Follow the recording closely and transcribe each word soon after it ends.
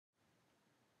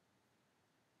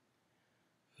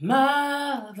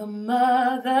Mother,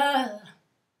 mother,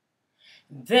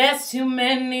 there's too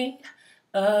many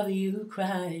of you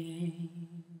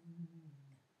crying.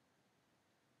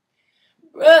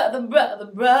 Brother, brother,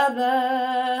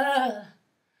 brother,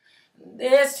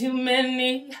 there's too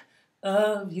many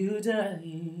of you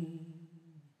dying.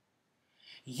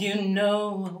 You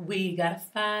know we gotta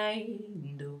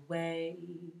find a way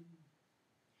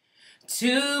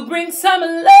to bring some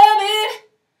loving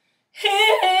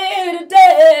here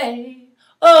today.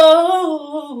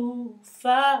 Oh,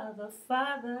 Father,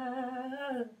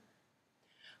 Father,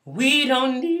 we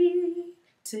don't need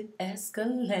to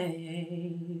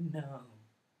escalate, no.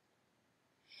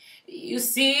 You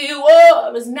see,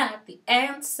 war is not the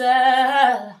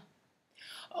answer.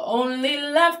 Only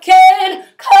love can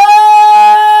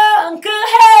conquer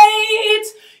hate.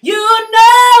 You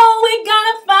know we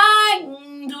gotta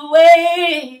find a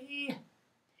way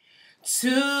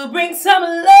to bring some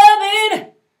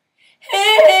loving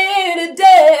here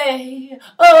today.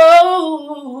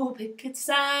 Oh, picket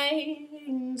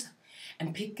signs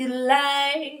and picket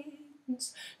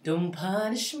lines, don't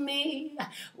punish me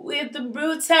with the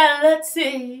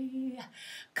brutality.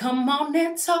 Come on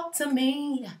and talk to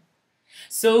me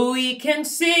so we can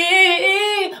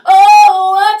see,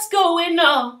 oh, what's going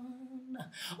on?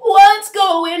 What's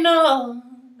going on?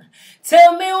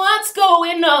 Tell me what's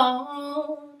going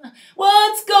on.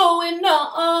 What's going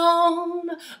on?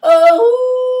 Oh,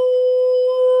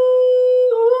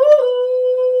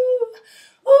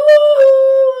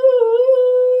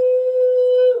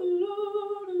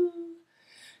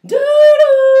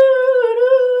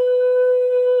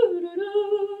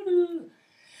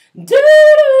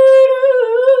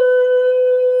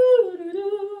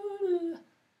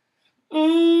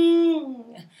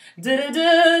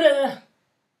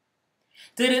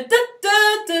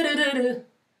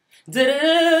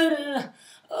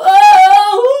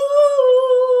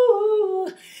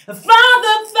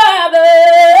 Father, Father,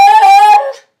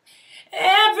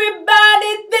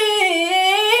 everybody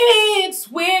thinks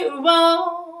we're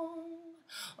wrong.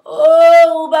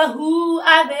 Oh, but who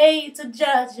are they to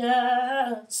judge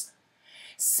us?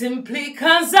 Simply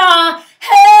 'cause our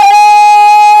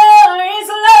hair is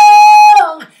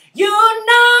long. You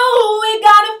know we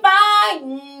gotta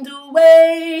find a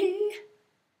way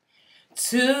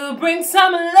to bring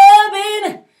some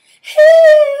loving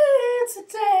here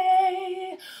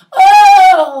today.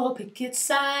 Oh, picket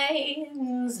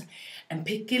signs and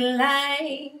picket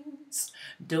lines,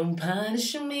 don't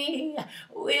punish me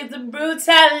with the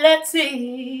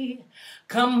brutality.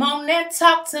 Come on and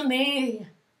talk to me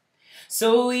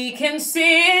so we can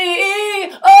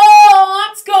see, oh,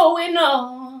 what's going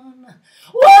on?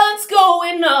 What's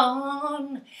going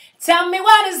on? Tell me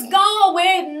what is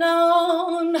going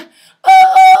on.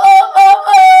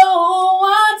 Oh,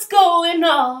 what's going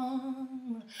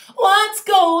on? What's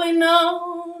going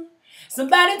on?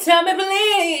 Somebody tell me,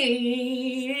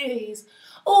 please,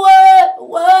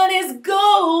 what is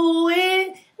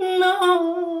going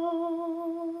on?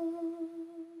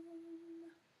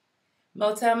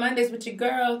 Motown Mondays with your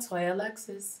girl, Toya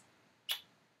Alexis.